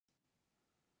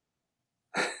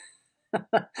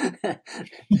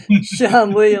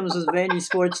Sean Williams with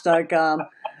VandySports.com.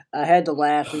 I had to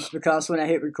laugh just because when I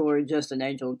hit record, Justin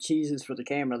Angel cheeses for the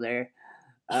camera there.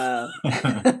 I'm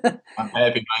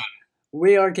happy.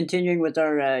 We are continuing with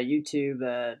our YouTube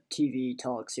TV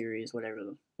talk series,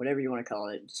 whatever you want to call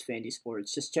it, just Vandy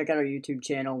Sports. Just check out our YouTube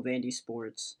channel, Vandy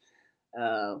Sports.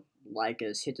 Uh, like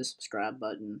us, hit the subscribe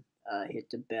button, hit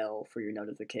the bell for your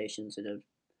notifications.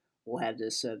 We'll have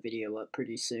this video up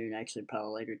pretty soon, actually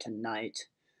probably later tonight.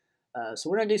 So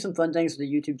we're gonna do some fun things with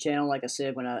the YouTube channel, like I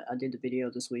said when I did the video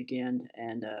this weekend,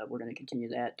 and we're gonna continue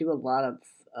that. Do a lot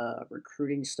of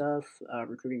recruiting stuff,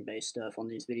 recruiting-based stuff on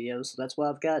these videos. So that's why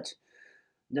I've got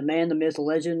the man, the myth, the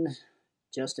legend,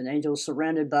 Justin Angel,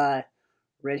 surrounded by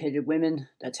redheaded women.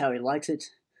 That's how he likes it.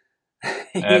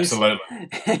 Absolutely.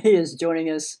 He is joining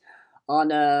us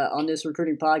on this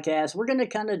recruiting podcast. We're going to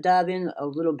kind of dive in a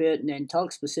little bit and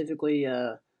talk specifically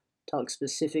talk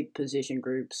specific position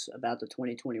groups about the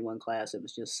 2021 class that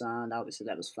was just signed. Obviously,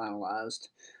 that was finalized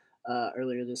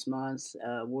earlier this month.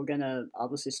 We're going to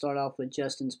obviously start off with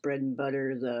Justin's bread and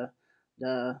butter,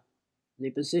 the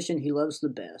position he loves the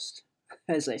best,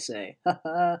 as they say.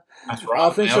 That's right.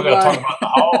 Offensive line. Talk about the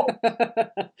Hall.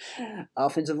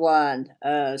 Offensive line.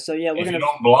 So yeah, if you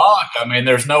don't block, I mean,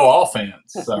 there's no offense.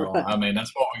 So right. I mean,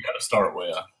 that's what we got to start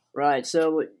with. Right.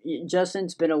 So Justin,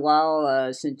 it's been a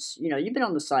while since you've been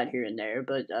on the side here and there,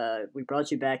 but we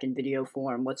brought you back in video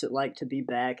form. What's it like to be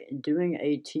back and doing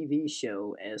a TV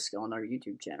show-esque on our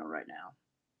YouTube channel right now?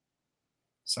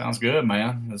 Sounds good,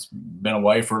 man. It's been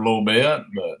away for a little bit,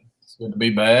 but it's good to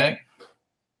be back.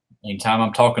 Anytime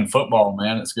I'm talking football,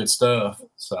 man, it's good stuff.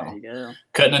 So there you go.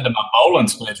 Cutting into my bowling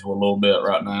schedule a little bit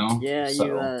right now. Yeah, so,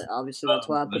 you obviously that's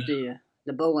why I put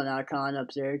the bowling icon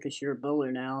up there, because you're a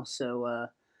bowler now. So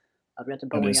I've got the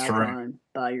bowling icon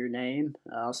by your name.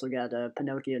 I also got a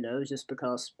Pinocchio nose, just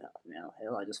because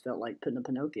hell, I just felt like putting a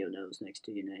Pinocchio nose next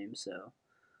to your name. So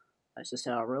that's just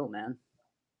how I roll, man.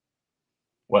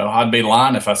 Well, I'd be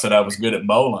lying if I said I was good at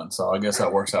bowling, so I guess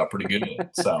that works out pretty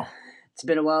good. So. It's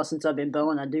been a while since I've been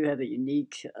bowling. I do have a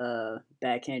unique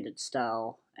backhanded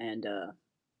style, and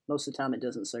most of the time it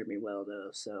doesn't serve me well, though,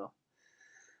 so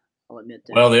I'll admit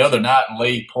that. Well, the other night in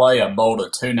league play, I bowled a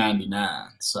 299,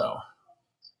 so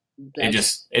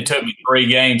it took me 3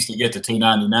 games to get to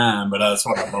 299, but that's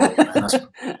what I bowled.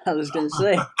 I was going to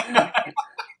say.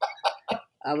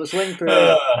 I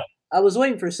was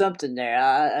waiting for something there.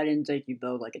 I didn't think you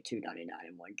bowled like a 299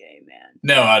 in one game, man.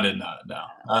 No, I did not. No,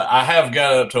 I have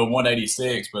got up to a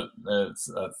 186, but that's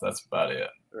about it.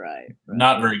 Right.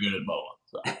 Not very good at bowling.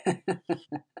 So.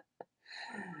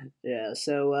 Yeah.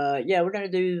 So we're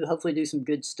gonna hopefully do some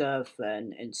good stuff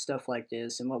and stuff like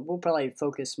this, and we'll probably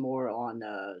focus more on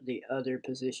the other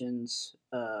positions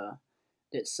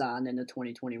that signed in the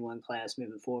 2021 class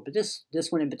moving forward. But this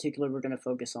one in particular, we're gonna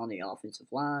focus on the offensive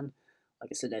line. Like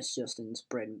I said, that's Justin's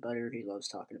bread and butter. He loves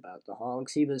talking about the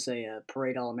Hogs. He was a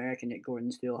parade All-American at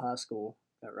Gordonsville High School.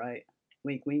 Is that right?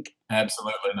 Wink, wink.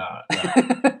 Absolutely not.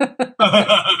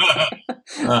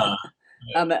 No.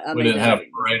 We didn't have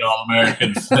parade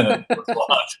All-Americans.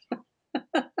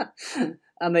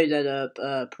 I made that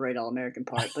up, parade All-American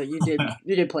part, but you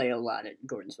did play a lot at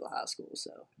Gordonsville High School,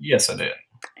 so. Yes, I did.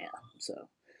 Yeah, so.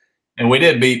 And we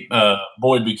did beat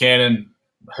Boyd Buchanan,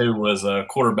 who was a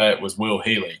quarterback, was Will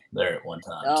Healy there at one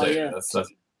time. Oh, too. yeah. That's claim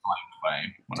to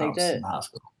fame when I was in high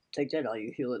school. Take that, all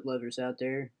you Hewlett lovers out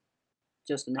there.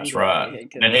 Justin That's right.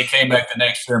 And he came back the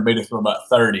next year and beat us for about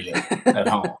 30 at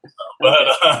home. So,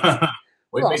 but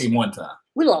we beat him one time.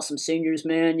 We lost some seniors,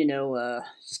 man.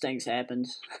 Just things happened.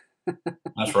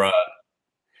 That's right.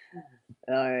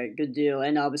 All right, good deal.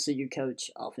 And obviously, you coach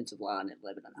offensive line at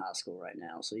Lebanon High School right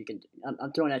now, so you can.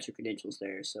 I'm throwing out your credentials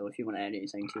there. So if you want to add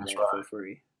anything to that, feel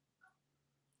free.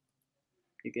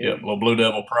 You good? Yeah, little Blue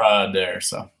Devil pride there.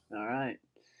 So. All right.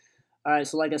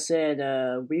 So like I said,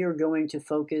 we are going to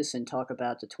focus and talk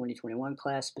about the 2021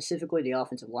 class, specifically the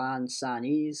offensive line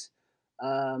signees.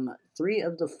 3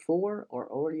 of the 4 are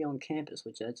already on campus,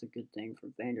 which that's a good thing for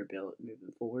Vanderbilt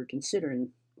moving forward, considering,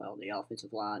 well, the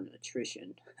offensive line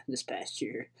attrition this past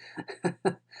year.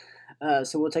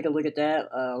 So we'll take a look at that.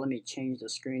 Let me change the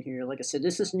screen here. Like I said,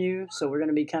 this is new, so we're going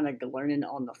to be kind of learning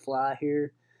on the fly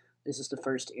here. This is the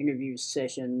first interview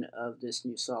session of this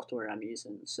new software I'm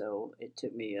using, so it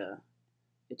took me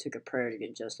it took a prayer to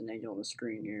get Justin Angel on the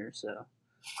screen here. So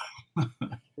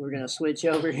we're going to switch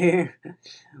over here.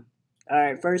 All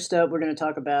right, first up, we're going to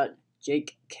talk about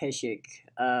Jake Keshick.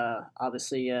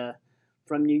 Obviously,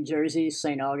 from New Jersey,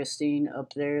 St. Augustine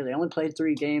up there. They only played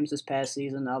 3 games this past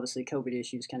season. Obviously, COVID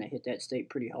issues kind of hit that state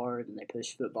pretty hard, and they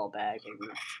pushed football back.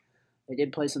 They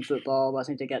did play some football, but I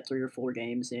think they got 3 or 4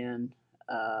 games in.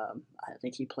 I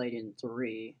think he played in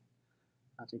three.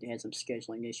 I think they had some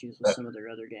scheduling issues with some of their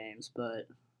other games. But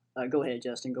go ahead,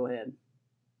 Justin. Go ahead.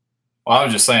 Well, I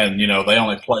was just saying, they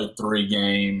only played 3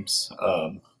 games.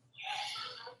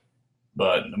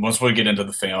 But once we get into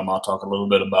the film, I'll talk a little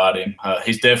bit about him.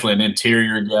 He's definitely an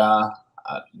interior guy.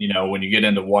 When you get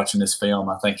into watching this film,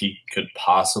 I think he could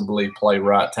possibly play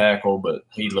right tackle, but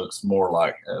he looks more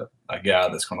like a guy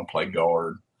that's going to play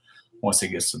guard once he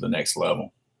gets to the next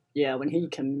level. Yeah, when he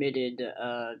committed,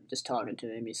 just talking to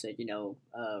him, he said,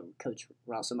 Coach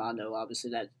Rossomando,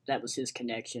 obviously that was his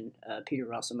connection. Peter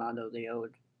Rossomando, the old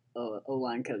O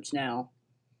line coach now,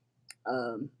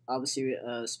 obviously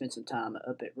spent some time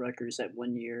up at Rutgers that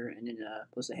 1 year, and then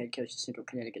was the head coach of Central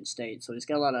Connecticut State. So he's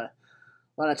got a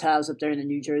lot of ties up there in the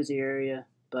New Jersey area.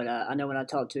 But I know when I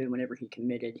talked to him, whenever he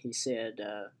committed, he said,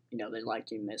 they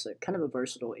liked him as a kind of a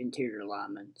versatile interior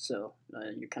lineman. So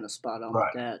you're kind of spot on with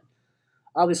Right. that.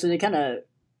 Obviously, they kind of,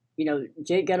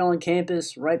 Jake got on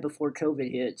campus right before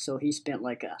COVID hit, so I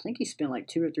think he spent like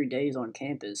 2 or 3 days on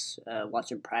campus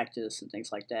watching practice and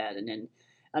things like that. And then,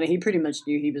 I mean, he pretty much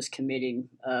knew he was committing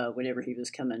whenever he was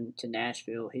coming to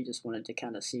Nashville. He just wanted to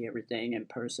kind of see everything in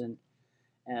person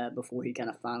before he kind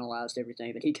of finalized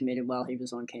everything. But he committed while he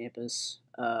was on campus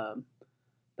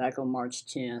back on March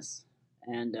 10th.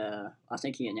 And I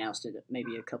think he announced it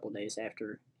maybe a couple days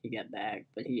after he got back,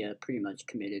 but he pretty much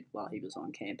committed while he was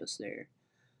on campus there.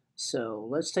 So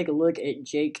let's take a look at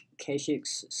Jake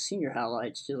Keshik's senior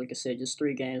highlights. Just like I said, just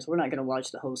 3 games. We're not going to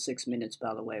watch the whole 6 minutes,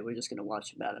 by the way. We're just going to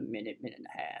watch about a minute, minute and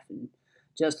a half. And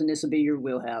Justin, this will be your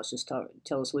wheelhouse. Just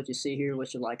tell us what you see here,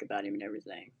 what you like about him, and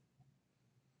everything.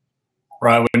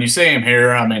 Right. When you see him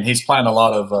here, I mean, he's playing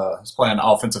he's playing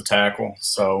offensive tackle,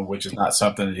 so which is not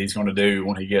something that he's going to do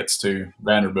when he gets to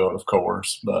Vanderbilt, of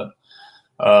course. But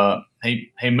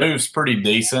he moves pretty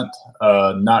decent,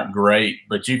 not great,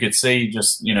 but you could see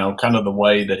just kind of the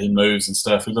way that he moves and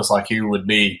stuff. He looks like he would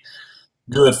be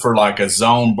good for like a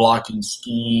zone blocking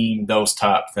scheme, those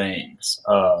type things.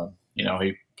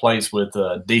 He plays with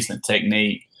a decent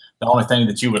technique. The only thing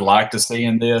that you would like to see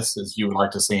in this is you would like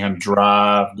to see him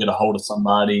drive, get a hold of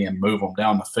somebody, and move them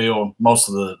down the field. Most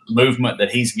of the movement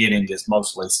that he's getting is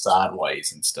mostly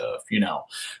sideways and stuff,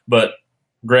 But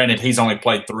granted, he's only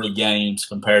played 3 games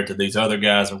compared to these other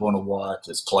guys we're going to watch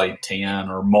that's played 10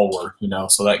 or more,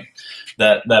 So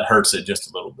that hurts it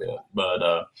just a little bit.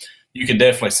 But you can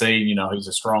definitely see, he's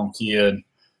a strong kid.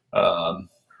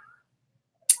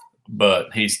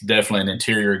 But he's definitely an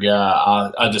interior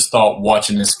guy. I just thought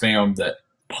watching this film that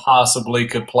possibly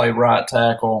could play right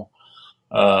tackle,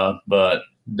 but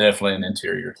definitely an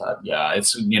interior type guy.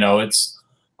 It's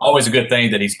always a good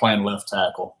thing that he's playing left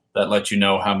tackle. That lets you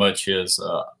know how much his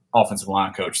offensive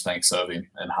line coach thinks of him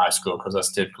in high school, because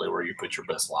that's typically where you put your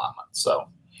best linemen. So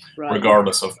Right.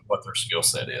 regardless of what their skill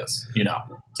set is,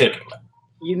 typically.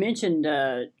 You mentioned,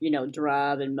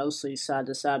 drive and mostly side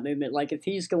to side movement. Like if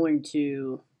he's going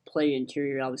to play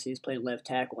interior, obviously he's played left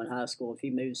tackle in high school. If he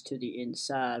moves to the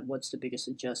inside, what's the biggest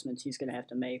adjustments he's going to have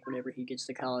to make whenever he gets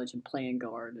to college and playing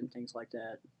guard and things like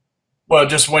that? Well,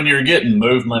 just when you're getting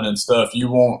movement and stuff, you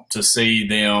want to see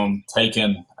them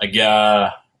taking a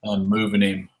guy and moving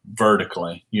him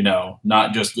vertically,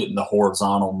 not just getting the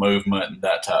horizontal movement and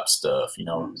that type of stuff.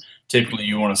 Typically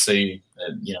you want to see,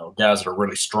 guys that are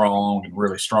really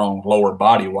strong lower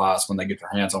body wise, when they get their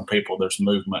hands on people, there's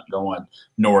movement going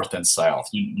north and south.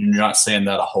 You're not seeing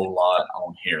that a whole lot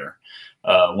on here.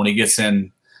 When he gets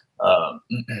in,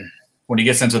 when he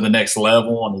gets into the next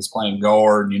level and he's playing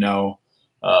guard,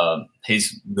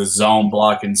 he's the zone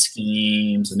blocking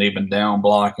schemes and even down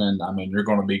blocking. I mean, you're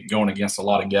going to be going against a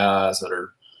lot of guys that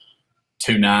are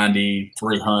 290,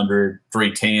 300,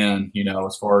 310,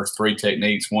 as far as 3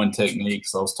 techniques, 1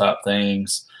 techniques, those type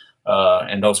things.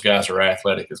 And those guys are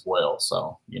athletic as well.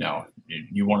 So,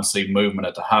 you want to see movement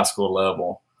at the high school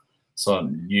level.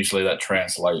 So usually that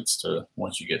translates to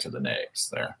once you get to the next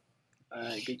there. All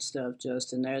right, good stuff,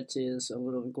 Justin. That is a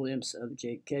little glimpse of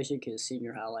Jake Keshik, his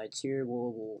senior highlights here.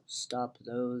 We'll stop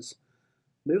those.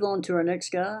 Move on to our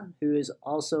next guy, who is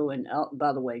also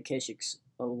by the way, Keshik's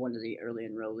one of the early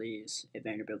enrollees at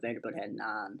Vanderbilt. Vanderbilt had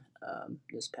 9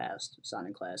 this past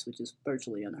signing class, which is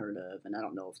virtually unheard of. And I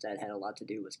don't know if that had a lot to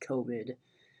do with COVID,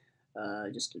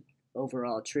 just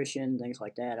overall attrition, things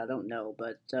like that. I don't know,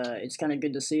 but it's kind of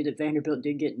good to see that Vanderbilt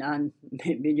did get 9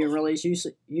 mid-year enrollees.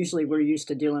 Usually we're used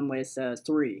to dealing with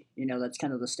 3. That's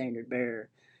kind of the standard bearer,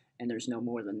 and there's no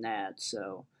more than that.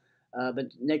 So,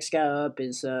 but next guy up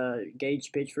is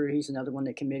Gage Pitchford. He's another one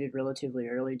that committed relatively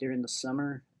early during the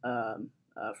summer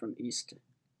from East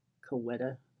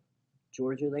Coweta,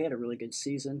 Georgia. They had a really good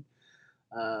season.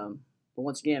 but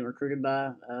once again, recruited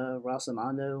by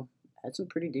Rosamondo, had some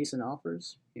pretty decent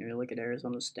offers. You look at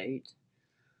Arizona State,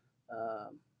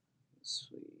 let's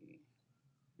see,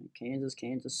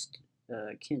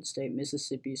 Kent State,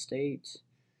 Mississippi State,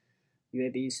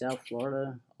 UAB, South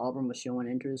Florida. Auburn was showing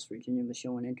interest. Virginia was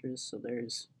showing interest. So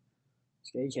there's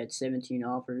Gage had 17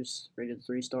 offers, rated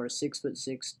 3 stars,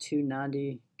 6'6",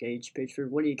 290. Gage Pitchford.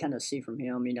 What do you kind of see from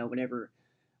him?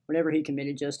 Whenever he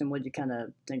committed, Justin, what did you kind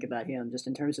of think about him, just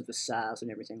in terms of the size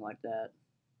and everything like that?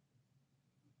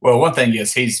 Well, one thing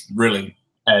is he's really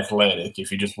athletic.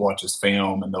 If you just watch his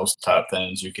film and those type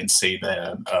things, you can see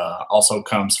that. Also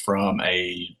comes from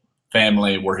a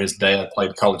family where his dad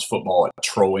played college football at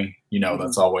Troy.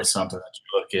 That's always something that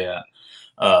you look at.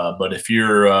 But if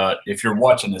you're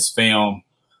watching this film,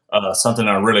 something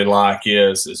I really like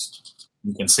is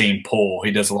you can see him pull.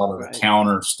 He does a lot of the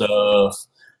counter stuff,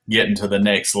 getting to the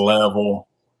next level.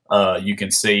 You can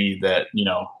see that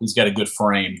he's got a good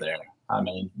frame there. I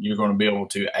mean, you're going to be able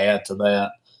to add to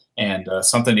that. And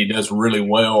something he does really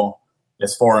well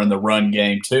as far in the run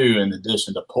game too, in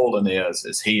addition to pulling,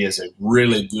 is he is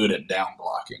really good at down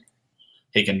blocking.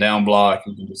 He can down block.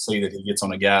 You can just see that he gets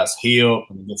on a guy's hip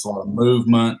and he gets a lot of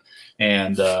movement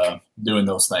and doing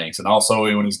those things. And also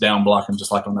when he's down blocking,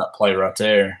 just like on that play right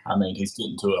there, I mean, he's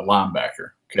getting to a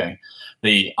linebacker. Okay.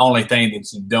 The only thing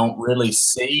that you don't really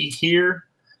see here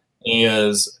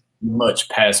is much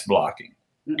pass blocking.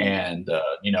 And,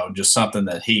 just something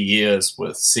that he is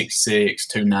with 6'6",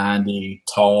 290,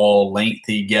 tall,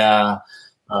 lengthy guy,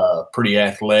 pretty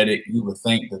athletic. You would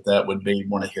think that would be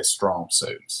one of his strong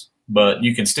suits. But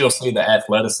you can still see the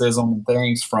athleticism and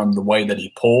things from the way that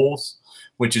he pulls,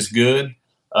 which is good.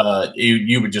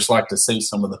 You would just like to see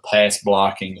some of the pass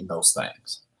blocking and those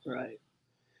things. Right.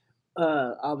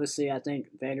 Obviously, I think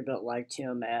Vanderbilt liked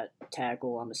him at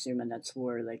tackle. I'm assuming that's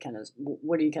where they kind of.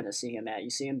 What do you kind of see him at? You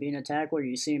see him being a tackle, or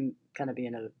you see him kind of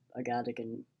being a guy that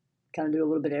can kind of do a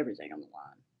little bit of everything on the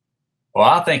line? Well,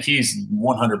 I think he's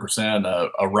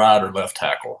 100% a right or left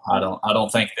tackle. I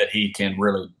don't think that he can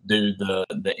really do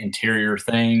the interior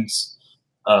things.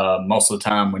 Most of the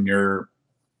time, when you're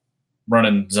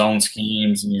running zone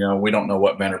schemes, we don't know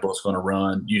what Vanderbilt's going to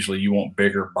run. Usually you want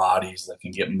bigger bodies that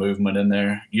can get movement in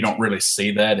there. You don't really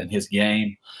see that in his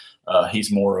game. He's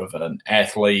more of an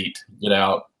athlete, get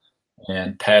out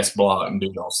and pass block and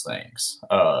do those things.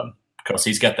 Because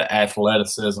he's got the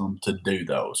athleticism to do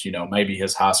those. Maybe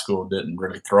his high school didn't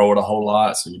really throw it a whole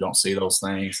lot, so you don't see those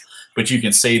things. But you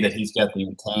can see that he's got the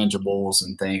intangibles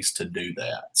and things to do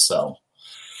that. So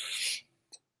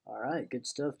all right, good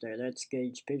stuff there. That's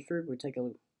Gage Pitchford. We'll take a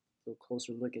little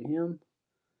closer look at him.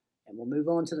 And we'll move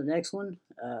on to the next one.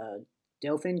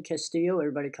 Delphin Castillo.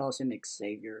 Everybody calls him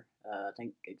Xavier. I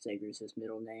think Xavier is his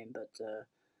middle name. But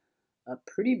a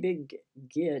pretty big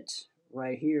get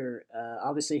right here.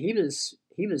 Obviously, he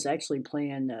was actually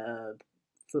playing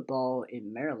football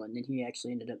in Maryland. And he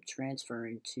actually ended up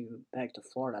transferring back to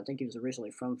Florida. I think he was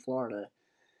originally from Florida.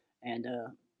 And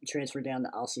transferred down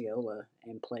to Osceola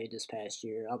and played this past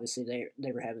year. Obviously,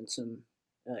 they were having some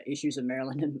issues in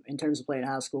Maryland in terms of playing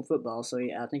high school football. So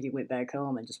I think he went back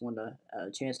home and just wanted a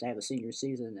chance to have a senior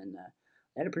season, and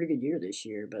had a pretty good year this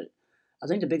year. But I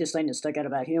think the biggest thing that stuck out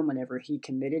about him whenever he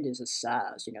committed is his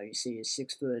size. You see he's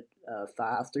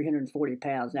 6'5", 340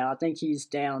 pounds. Now I think he's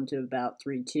down to about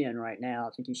 310 right now.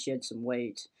 I think he shed some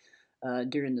weight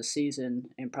during the season,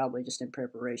 and probably just in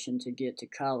preparation to get to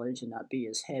college and not be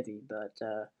as heavy. But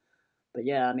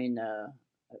yeah, I mean, a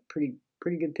pretty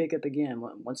good pickup again.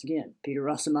 Once again, Peter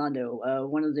Rosamondo,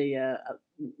 one of the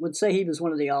would say he was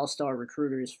one of the all-star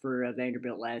recruiters for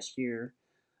Vanderbilt last year,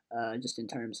 just in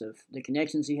terms of the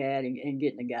connections he had and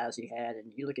getting the guys he had.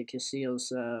 And you look at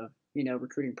Castillo's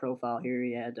recruiting profile here.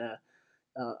 He had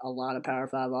a lot of Power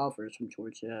 5 offers from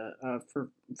Georgia, for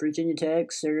Virginia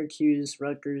Tech, Syracuse,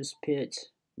 Rutgers, Pitt,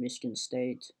 Michigan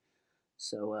State.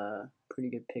 So pretty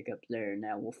good pickup there.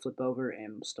 Now we'll flip over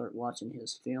and start watching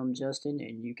his film, Justin,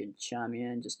 and you can chime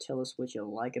in. Just tell us what you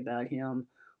like about him,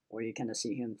 or you kind of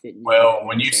see him fitting in. Well,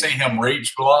 when you see him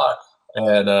reach block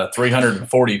at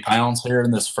 340 pounds here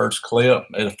in this first clip,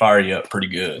 it'll fire you up pretty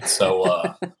good.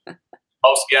 So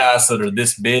most guys that are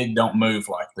this big don't move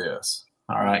like this.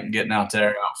 All right, getting out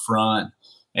there out front.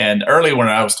 And early when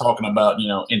I was talking about,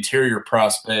 interior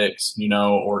prospects,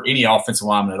 or any offensive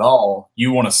lineman at all,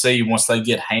 you want to see once they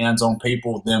get hands on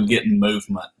people, them getting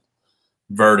movement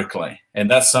vertically. And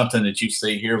that's something that you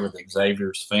see here with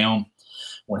Xavier's film.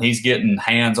 When he's getting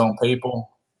hands on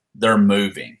people, they're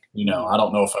moving. I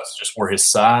don't know if that's just where his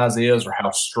size is or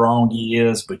how strong he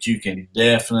is, but you can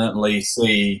definitely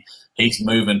see he's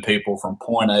moving people from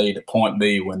point A to point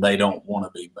B when they don't want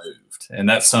to be moved. And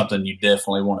that's something you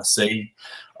definitely want to see.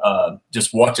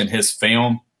 Just watching his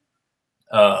film,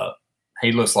 uh,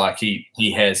 he looks like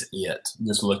he has it.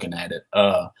 Just looking at it,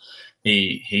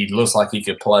 he looks like he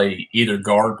could play either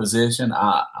guard position.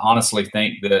 I honestly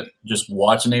think that just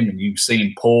watching him and you see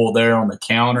him pull there on the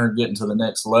counter, getting to the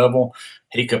next level,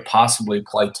 he could possibly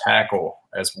play tackle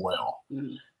as well.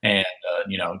 Mm. And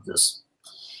just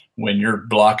when you're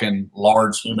blocking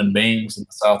large human beings in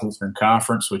the Southeastern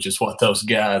Conference, which is what those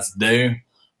guys do,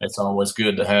 it's always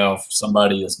good to have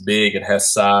somebody as big and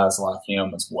has size like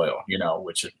him as well,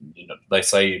 which, they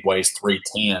say he weighs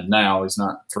 310 now. He's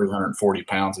not 340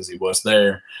 pounds as he was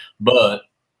there. But,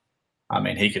 I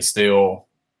mean, he could still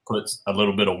put a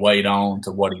little bit of weight on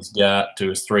to what he's got to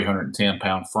his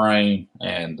 310-pound frame.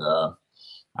 And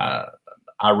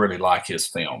I really like his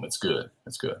film. It's good.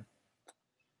 It's good.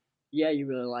 Yeah, you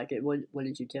really like it. What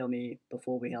did you tell me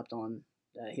before we hopped on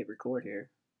hit record here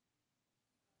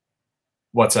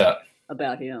What's that?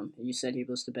 about him? You said he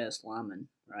was the best lineman,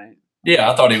 right?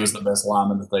 Yeah, I thought he was the best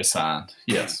lineman that they signed.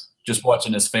 Yes, just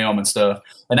watching his film and stuff.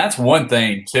 And that's one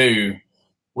thing, too,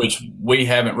 which we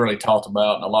haven't really talked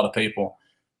about, and a lot of people,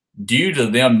 due to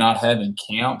them not having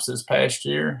camps this past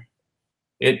year,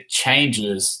 it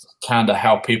changes kind of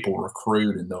how people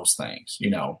recruit and those things.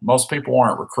 Most people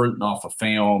aren't recruiting off of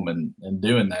film and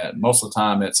doing that. Most of the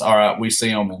time it's, all right, we see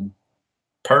them in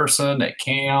person at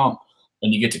camp,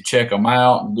 and you get to check them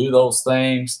out and do those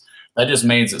things. That just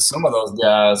means that some of those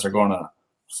guys are going to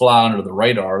fly under the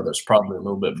radar. That's probably a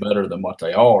little bit better than what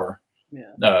they are,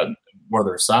 Yeah. where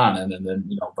they're signing, and then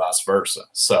vice versa.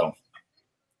 So,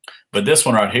 but this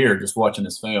one right here, just watching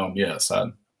this film, yes,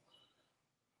 I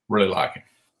really like it.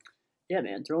 Yeah,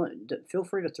 man. Feel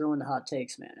free to throw in the hot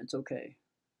takes, man. It's okay.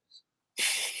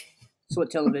 That's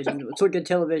what television. That's what good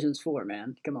television's for,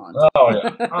 man. Come on. Oh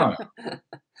yeah. Oh, yeah.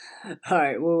 All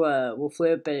right, we'll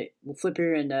flip it. We'll flip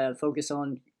here and focus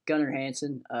on Gunnar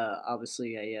Hansen.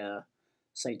 Obviously a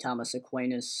St. Thomas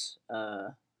Aquinas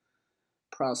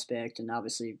prospect, and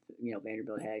obviously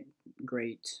Vanderbilt had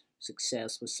great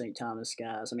success with St. Thomas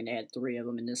guys. I mean, they had three of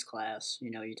them in this class.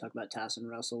 You talk about Tyson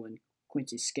Russell and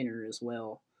Quincy Skinner as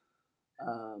well.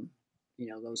 Um,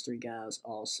 those three guys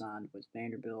all signed with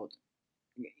Vanderbilt.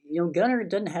 Gunnar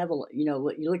doesn't have you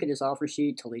look at his offer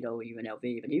sheet, Toledo,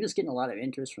 UNLV, but he was getting a lot of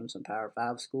interest from some Power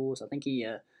 5 schools. I think he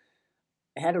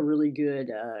had a really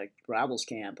good Rivals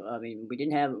camp. I mean,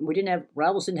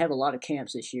 Rivals didn't have a lot of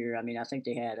camps this year. I mean, I think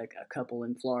they had a couple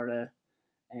in Florida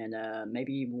and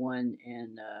maybe one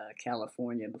in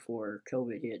California before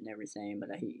COVID hit and everything.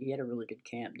 But he had a really good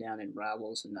camp down in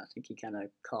Rivals, and I think he kind of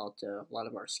caught a lot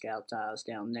of our scout eyes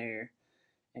down there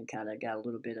and kind of got a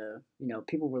little bit of,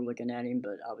 people were looking at him,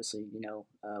 but obviously,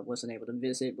 wasn't able to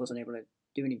visit, wasn't able to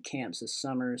do any camps this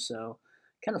summer. So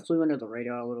kind of flew under the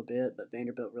radar a little bit, but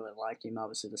Vanderbilt really liked him.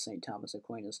 Obviously, the St. Thomas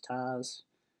Aquinas ties,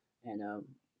 and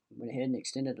went ahead and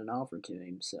extended an offer to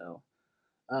him. So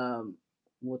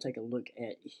we'll take a look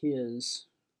at his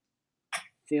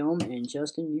film, and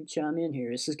Justin, you chime in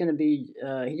here. This is going to be.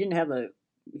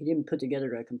 He didn't put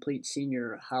together a complete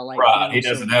senior highlight. Right, film, he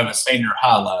doesn't have a senior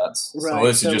highlights, right, so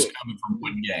this is just coming from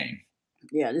one game.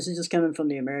 Yeah, this is just coming from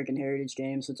the American Heritage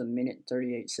game, so it's a minute and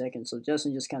 38 seconds. So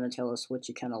Justin, just kind of tell us what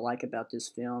you kind of like about this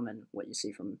film and what you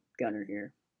see from Gunnar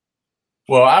here.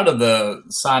 Well, out of the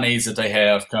signees that they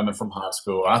have coming from high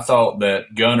school, I thought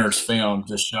that Gunnar's film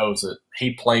just shows that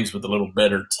he plays with a little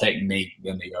better technique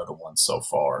than the other ones so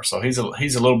far. So he's a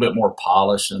little bit more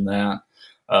polished than that.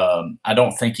 I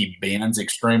don't think he bends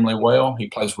extremely well. He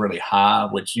plays really high,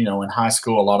 which, in high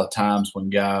school, a lot of times when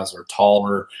guys are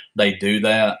taller, they do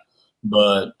that.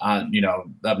 But,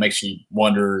 that makes you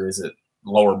wonder, is it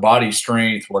lower body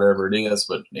strength, whatever it is?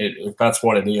 But if that's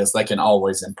what it is, they can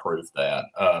always improve that.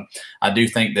 I do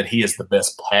think that he is the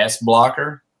best pass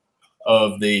blocker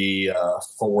of the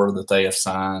four that they have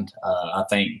signed. I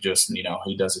think just,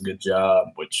 he does a good job,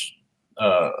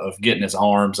 of getting his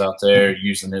arms out there,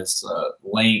 using his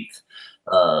length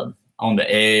on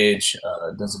the edge,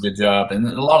 does a good job. And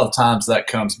a lot of times that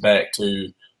comes back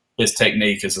to his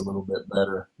technique is a little bit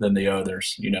better than the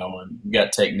others, and you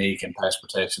got technique and pass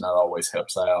protection, that always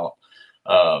helps out.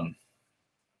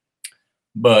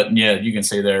 But, yeah, you can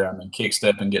see there, kick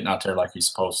stepping, getting out there like he's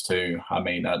supposed to.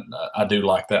 I do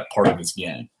like that part of his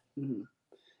game. Mm-hmm.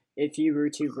 If you were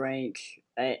to rank,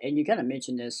 and you kind of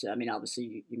mentioned this,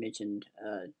 obviously you mentioned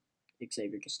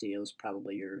Xavier Castillo is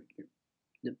probably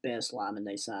the best lineman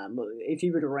they signed. But if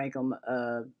you were to rank them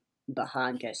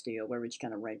behind Castillo, where would you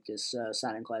kind of rank this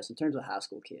signing class in terms of high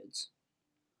school kids?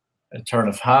 In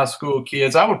terms of high school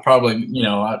kids, I would probably,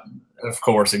 of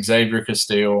course, Xavier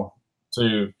Castillo,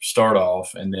 to start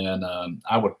off, and then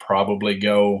I would probably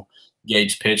go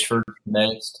Gage Pitchford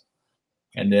next,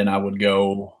 and then I would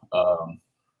go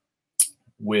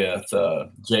with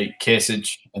Jake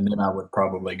Kessich, and then I would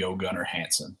probably go Gunnar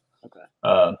Hansen. Okay.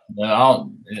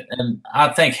 And I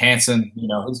think Hansen,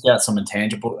 he's got some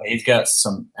intangible, he's got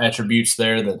some attributes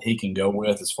there that he can go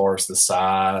with as far as the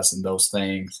size and those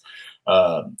things.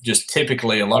 Just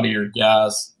typically, a lot of your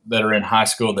guys that are in high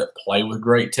school that play with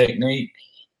great technique,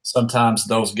 sometimes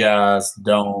those guys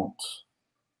don't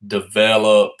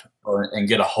develop and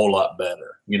get a whole lot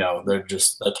better. They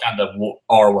kind of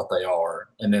are what they are.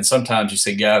 And then sometimes you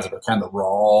see guys that are kind of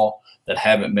raw that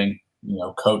haven't been,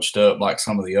 coached up like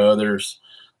some of the others.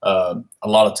 A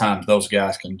lot of times those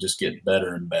guys can just get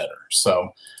better and better.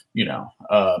 So,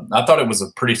 I thought it was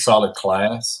a pretty solid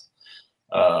class.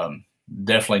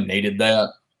 Definitely needed that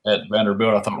at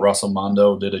Vanderbilt. I thought Russell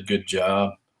Mondo did a good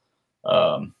job.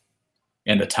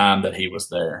 In the time that he was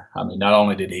there. I mean, not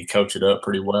only did he coach it up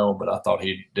pretty well, but I thought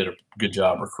he did a good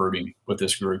job recruiting with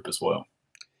this group as well.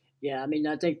 Yeah, I mean,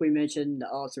 I think we mentioned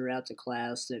all throughout the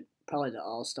class that probably the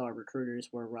all-star recruiters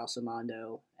were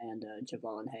Rossimondo and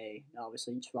Javon Hay.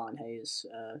 Obviously, Javon Hay is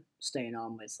staying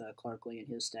on with Clarkley and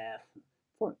his staff.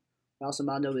 For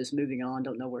Rossimondo is moving on.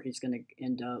 Don't know where he's going to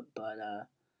end up, but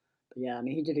yeah, I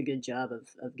mean, he did a good job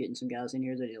of getting some guys in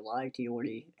here that he liked. He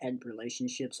already had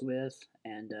relationships with,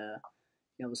 and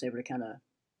was able to kind of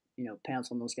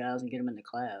pounce on those guys and get them in the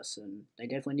class. And they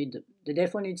definitely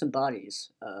need some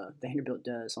bodies. Vanderbilt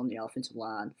does on the offensive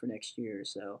line for next year.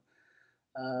 So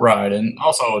Right. And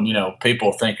also,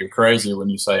 people think you're crazy when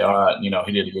you say, all right,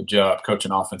 he did a good job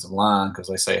coaching offensive line because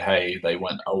they say, hey, they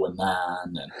went 0-9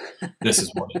 and this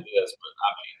is what it is. But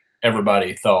I mean,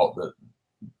 everybody thought that,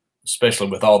 especially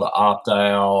with all the opt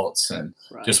outs and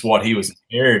right. just what he was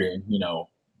inheriting, the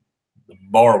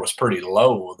bar was pretty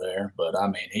low there. But I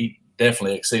mean, he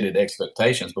definitely exceeded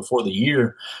expectations. Before the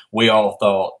year, we all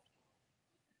thought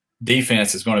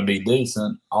defense is going to be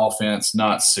decent, offense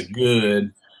not so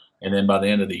good. And then by the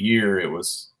end of the year, it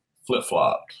was flip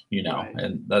flopped, Right.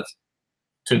 and that's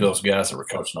to those guys that were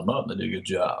coaching them up. They did a good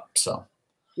job. So,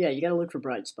 yeah, you got to look for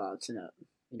bright spots in a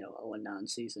 0-9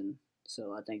 season.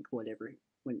 So I think what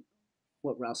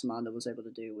Rossimondo was able to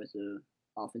do with the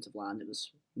offensive line that was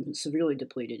severely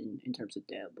depleted in terms of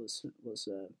depth was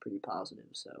pretty positive.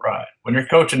 So right, when you're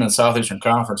coaching in the Southeastern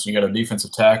Conference, you got a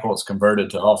defensive tackle that's converted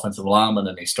to offensive lineman,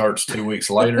 and he starts 2 weeks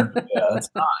later. Yeah,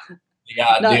 that's not the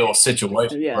ideal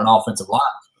situation for an offensive line.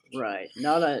 Right,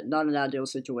 not an ideal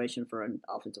situation for an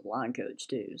offensive line coach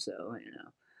too. So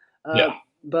Yeah.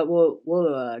 But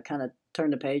we'll kind of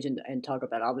turn the page and talk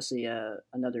about obviously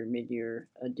another mid-year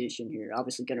addition here.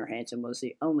 Obviously, Gunnar Hansen was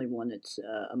the only one that's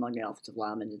among the offensive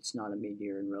linemen that's not a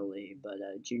mid-year enrollee, but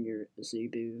Junior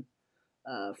Azubu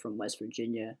from West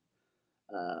Virginia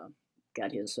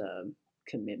got his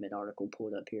commitment article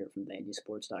pulled up here from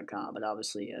VandySports.com. But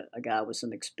obviously, a guy with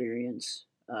some experience,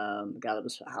 a guy that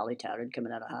was highly touted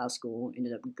coming out of high school,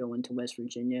 ended up going to West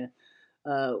Virginia.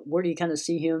 Where do you kind of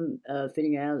see him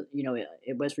fitting out?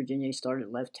 At West Virginia, he started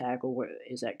at left tackle.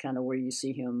 Is that kind of where you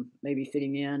see him maybe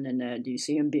fitting in? And do you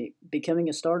see him becoming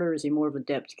a starter, or is he more of a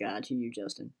depth guy to you,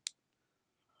 Justin?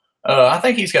 I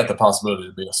think he's got the possibility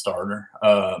to be a starter.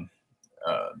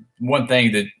 One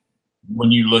thing that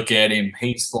when you look at him,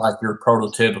 he's like your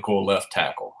prototypical left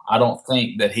tackle. I don't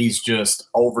think that he's just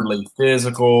overly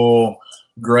physical,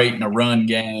 great in a run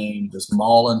game, just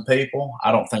mauling people.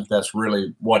 I don't think that's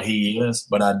really what he is.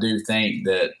 But I do think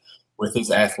that with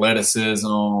his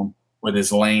athleticism, with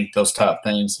his length, those type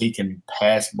things, he can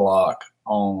pass block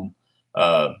on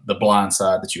the blind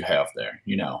side that you have there,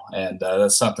 and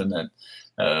that's something that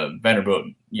Vanderbilt,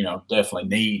 definitely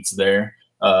needs there.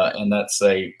 And that's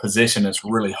a position that's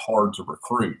really hard to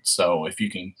recruit. So if you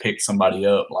can pick somebody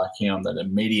up like him that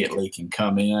immediately can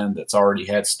come in, that's already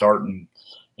had starting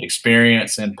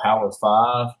experience in Power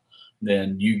 5,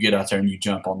 then you get out there and you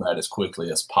jump on that as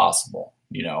quickly as possible.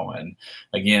 And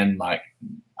again, like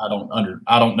I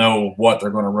don't know what they're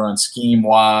going to run scheme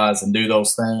wise and do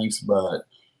those things, but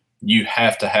you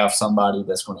have to have somebody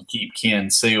that's going to keep Ken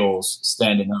Seals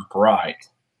standing upright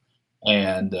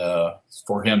and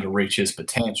for him to reach his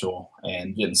potential,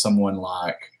 and getting someone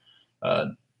like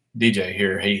DJ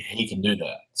here, he can do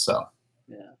that. So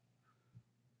yeah.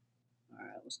 All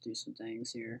right, let's do some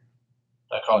things here.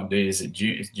 I call him DJ.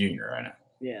 It's Junior right now.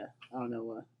 Yeah, I don't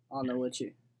know what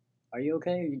you. Are you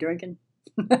okay? Are you drinking?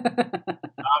 I'm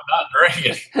not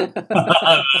drinking.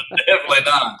 Definitely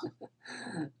not.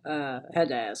 Had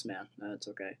to ask, man. That's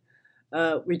okay.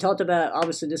 We talked about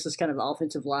obviously this is kind of an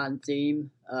offensive line theme,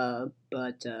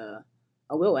 but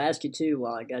I will ask you too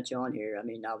while I got you on here. I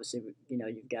mean, obviously,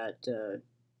 you've got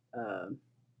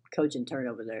coaching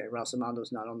turnover there.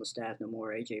 Rosamondo's not on the staff no more.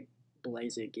 AJ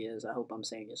Blazik is. I hope I'm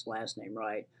saying his last name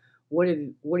right. What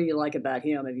do you like about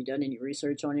him? Have you done any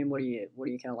research on him? What do you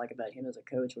kind of like about him as a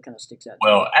coach? What kind of sticks out to you?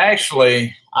 Well,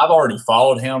 actually, I've already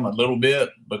followed him a little bit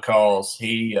because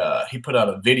he put out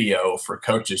a video for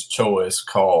Coach's Choice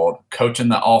called "Coaching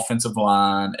the Offensive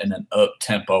Line in an Up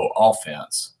Tempo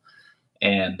Offense,"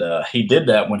 and he did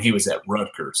that when he was at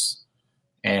Rutgers,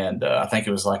 and I think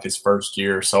it was like his first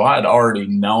year. So I had already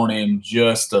known him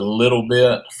just a little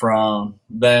bit from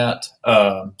that.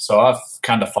 So I've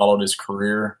kind of followed his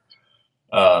career.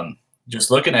 Just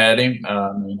looking at him,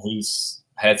 I mean, he's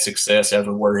had success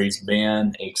everywhere he's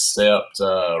been except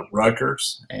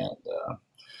Rutgers. And,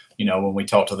 when we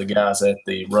talked to the guys at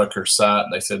the Rutgers site,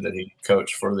 they said that he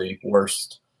coached for the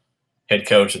worst head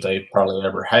coach that they probably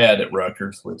ever had at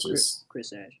Rutgers,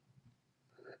 Chris Ash.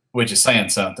 Which is saying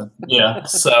something. Yeah.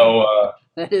 So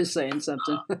that is saying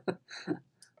something.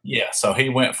 Yeah. So he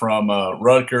went from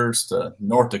Rutgers to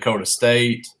North Dakota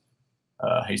State.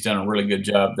 He's done a really good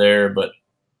job there, but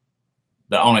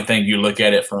the only thing you look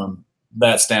at it from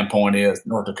that standpoint is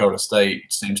North Dakota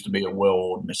State seems to be a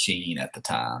well-oiled machine at the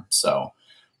time. So,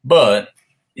 but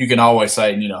you can always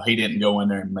say, he didn't go in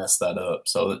there and mess that up.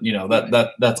 So,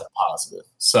 that's a positive.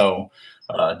 So,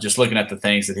 just looking at the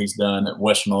things that he's done at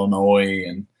Western Illinois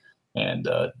and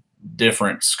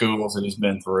different schools that he's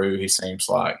been through, he seems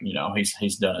like,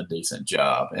 he's done a decent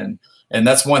job. And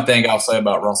that's one thing I'll say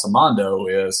about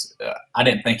Rosamondo is I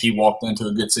didn't think he walked into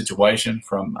a good situation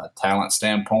from a talent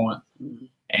standpoint,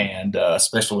 and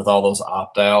especially with all those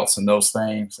opt-outs and those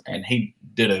things. And he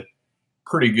did a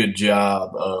pretty good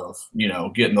job of,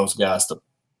 getting those guys to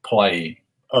play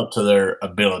up to their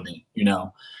ability,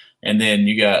 And then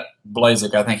you got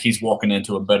Blazik. I think he's walking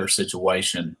into a better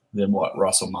situation than what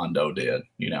Rosamondo did,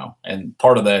 And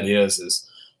part of that is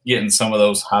getting some of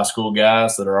those high school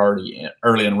guys that are already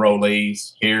early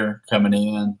enrollees here coming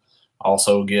in,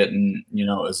 also getting,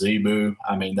 Azebu.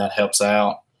 I mean, that helps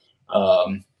out.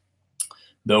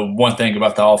 The one thing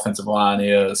about the offensive line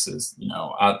is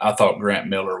I thought Grant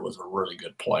Miller was a really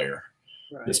good player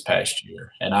this past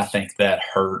year. And I think that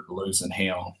hurt losing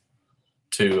him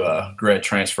to grad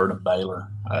transfer to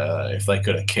Baylor. If they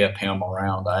could have kept him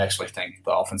around, I actually think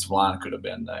the offensive line could have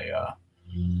been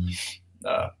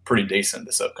pretty decent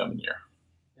this upcoming year.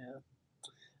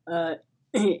 Yeah.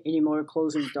 Any more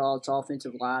closing thoughts,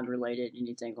 offensive line related,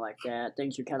 anything like that?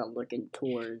 Things you're kind of looking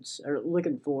towards or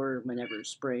looking for whenever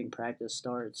spring practice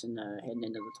starts and heading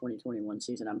into the 2021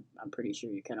 season. I'm pretty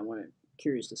sure you kind of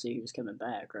curious to see who's coming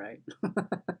back, right?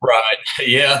 Right.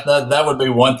 Yeah, that would be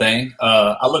one thing.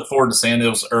 I look forward to seeing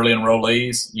those early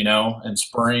enrollees, in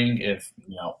spring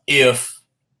if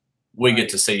we get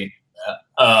to see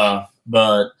that.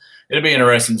 But it'll be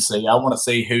interesting to see. I want to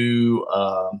see who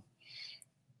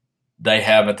they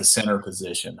have at the center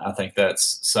position. I think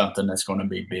that's something that's going to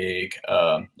be big.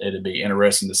 It'll be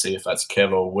interesting to see if that's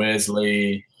Kevo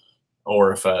Wesley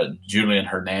or if Julian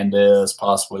Hernandez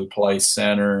possibly plays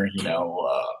center,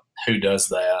 who does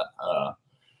that.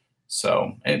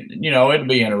 It'll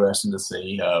be interesting to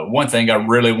see. One thing I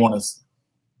really want to,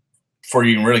 before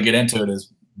you can really get into it,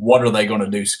 is what are they going to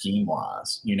do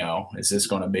scheme-wise? Is this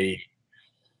going to be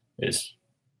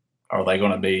are they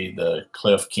going to be the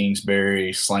Cliff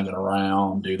Kingsbury slinging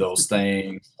around, do those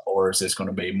things, or is this going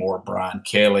to be more Brian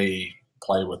Kelly,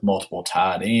 play with multiple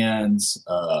tight ends?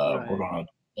 We're going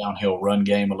to downhill run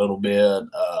game a little bit.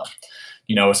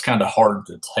 It's kind of hard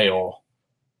to tell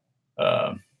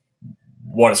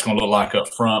what it's going to look like up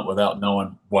front without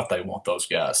knowing what they want those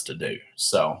guys to do.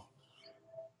 So,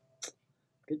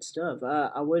 good stuff.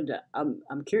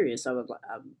 I'm curious. I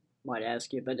might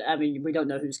ask you, but I mean, we don't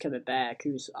know who's coming back,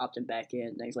 who's opting back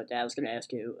in, things like that. I was going to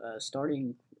ask you,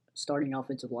 starting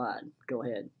offensive line. Go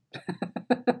ahead.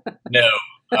 No,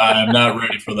 I'm not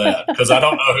ready for that because I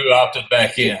don't know who opted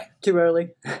back in. Too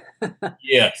early.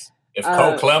 Yes. If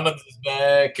Cole Clemens is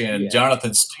back and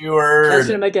Jonathan Stewart, that's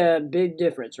going to make a big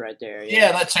difference right there.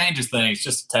 Yeah, that changes things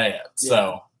just a tad. Yeah.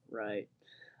 So right.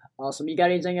 Awesome. You got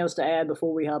anything else to add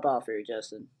before we hop off here,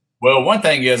 Justin? Well, one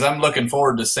thing is I'm looking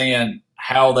forward to seeing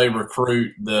how they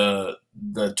recruit the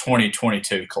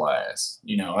 2022 class.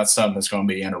 That's something that's going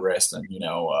to be interesting.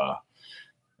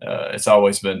 It's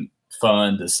always been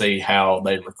fun to see how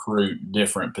they recruit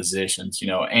different positions.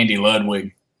 Andy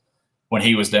Ludwig, when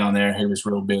he was down there, he was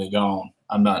real big on,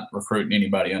 I'm not recruiting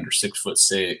anybody under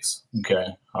 6'6". Okay.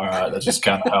 All right. That's just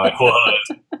kind of how it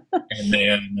was. And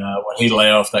then when he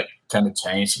left, that kind of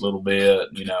changed a little bit,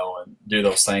 and do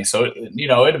those things. So,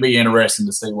 it'll be interesting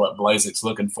to see what Blazik's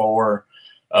looking for.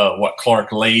 what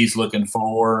Clark Lee's looking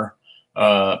for,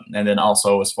 and then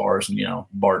also as far as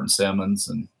Barton Simmons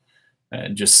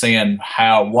and just seeing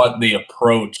what the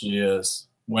approach is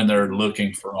when they're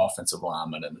looking for offensive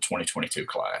linemen in the 2022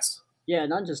 class. Yeah,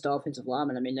 not just offensive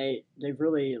linemen. I mean, they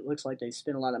really, it looks like they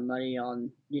spent a lot of money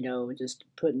on just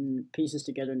putting pieces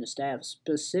together in the staff,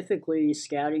 specifically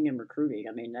scouting and recruiting.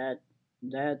 I mean that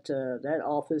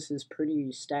office is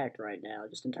pretty stacked right now,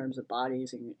 just in terms of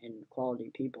bodies and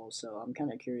quality people. So I'm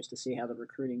kind of curious to see how the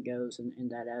recruiting goes in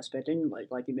that aspect. And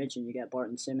like you mentioned, you got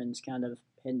Barton Simmons kind of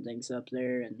heading things up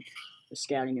there and the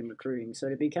scouting and recruiting. So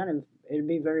it'd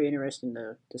be very interesting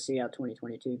to see how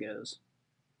 2022 goes.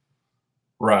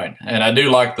 Right. And I do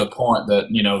like the point that,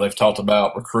 they've talked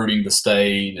about recruiting the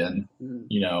state and,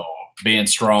 Mm. being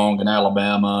strong in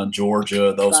Alabama,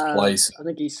 Georgia, those Five. places. I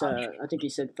think he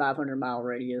said 500-mile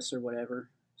radius or whatever.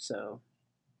 So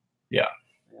Yeah.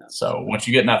 yeah. So once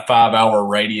you get in that 5 hour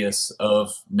radius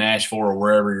of Nashville or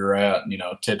wherever you're at,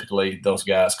 typically those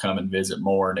guys come and visit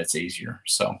more and it's easier.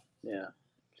 So, Yeah.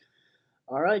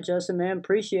 All right, Justin, man,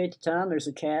 appreciate the time. There's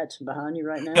a cat behind you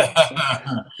right now.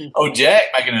 So. oh, Jack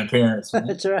making an appearance.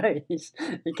 That's right.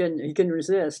 He can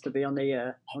resist to be on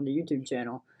the YouTube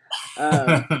channel.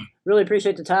 Really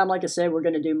appreciate the time. Like I said, we're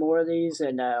going to do more of these,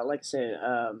 and like I said,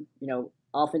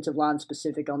 offensive line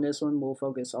specific on this one. We'll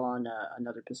focus on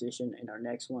another position in our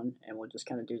next one, and we'll just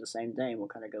kind of do the same thing. We'll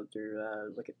kind of go through,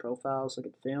 look at profiles, look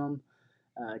at film,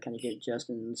 kind of get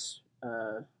Justin's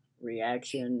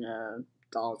reaction,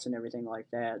 thoughts, and everything like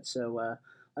that. So,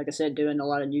 like I said, doing a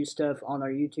lot of new stuff on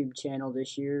our YouTube channel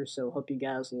this year. So, hope you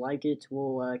guys like it.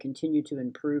 We'll continue to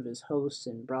improve as hosts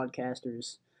and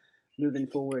broadcasters moving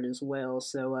forward as well.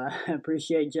 So, I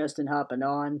appreciate Justin hopping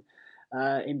on.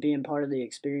 And being part of the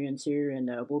experience here, and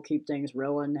we'll keep things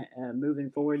rolling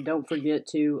moving forward. Don't forget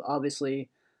to obviously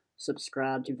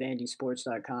subscribe to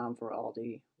vandysports.com for all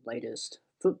the latest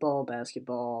football,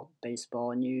 basketball,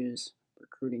 baseball news,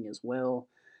 recruiting as well.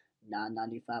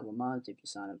 $9.95 a month if you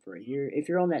sign up for a year. If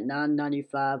you're on that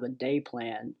 $9.95 a day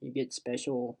plan, you get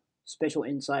special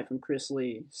insight from Chris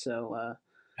Lee. So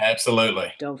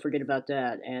absolutely, don't forget about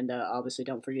that, and obviously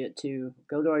don't forget to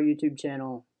go to our YouTube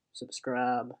channel,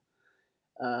 subscribe,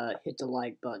 hit the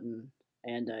like button,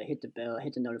 and hit the bell,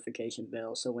 hit the notification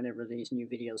bell. So whenever these new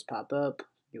videos pop up,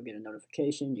 you'll get a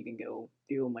notification. You can go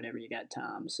view them whenever you got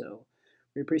time. So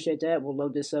we appreciate that. We'll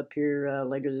load this up here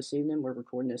later this evening. We're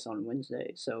recording this on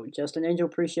Wednesday. So Justin Angel,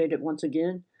 appreciate it once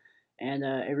again. And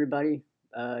everybody,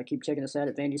 keep checking us out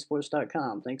at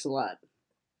vandysports.com. Thanks a lot.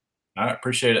 all right,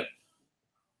 appreciate it.